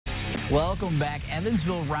Welcome back.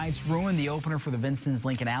 Evansville Rights ruined the opener for the Vincennes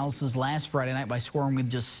Lincoln Alices last Friday night by scoring with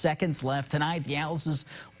just seconds left. Tonight, the Alices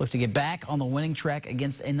look to get back on the winning track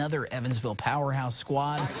against another Evansville powerhouse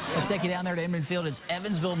squad. Let's take you down there to Inman Field. It's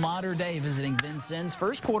Evansville Mater Dei visiting Vincennes.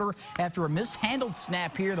 First quarter, after a mishandled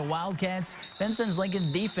snap here, the Wildcats, Vincennes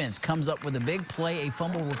Lincoln defense comes up with a big play, a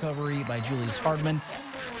fumble recovery by Julius Hardman.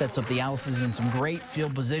 Sets up the Alices in some great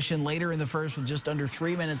field position. Later in the first, with just under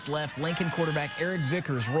 3 minutes left, Lincoln quarterback Eric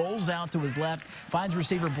Vickers rolls out to his left, finds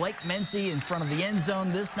receiver Blake Mency in front of the end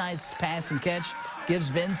zone. This nice pass and catch gives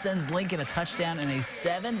Vincennes Lincoln a touchdown and a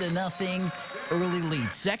 7-0 early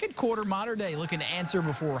lead. Second quarter, Mater Dei looking to answer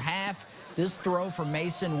before half. This throw from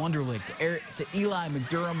Mason Wunderlich to Eli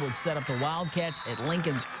McDurham would set up the Wildcats at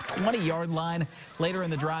Lincoln's 20-yard line. Later in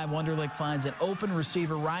the drive, Wunderlich finds an open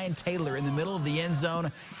receiver, Ryan Taylor, in the middle of the end zone.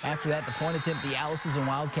 After that, the point attempt, the Alices and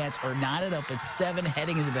Wildcats are knotted up at 7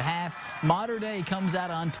 heading into the half. Mater Dei comes out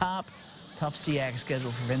on top. Tough SEAC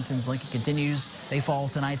schedule for Vincennes Lincoln continues. They fall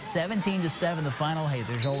tonight 17-7 the final. Hey,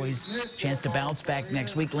 there's always a chance to bounce back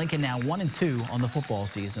next week. Lincoln now 1-2 on the football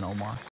season, Omar.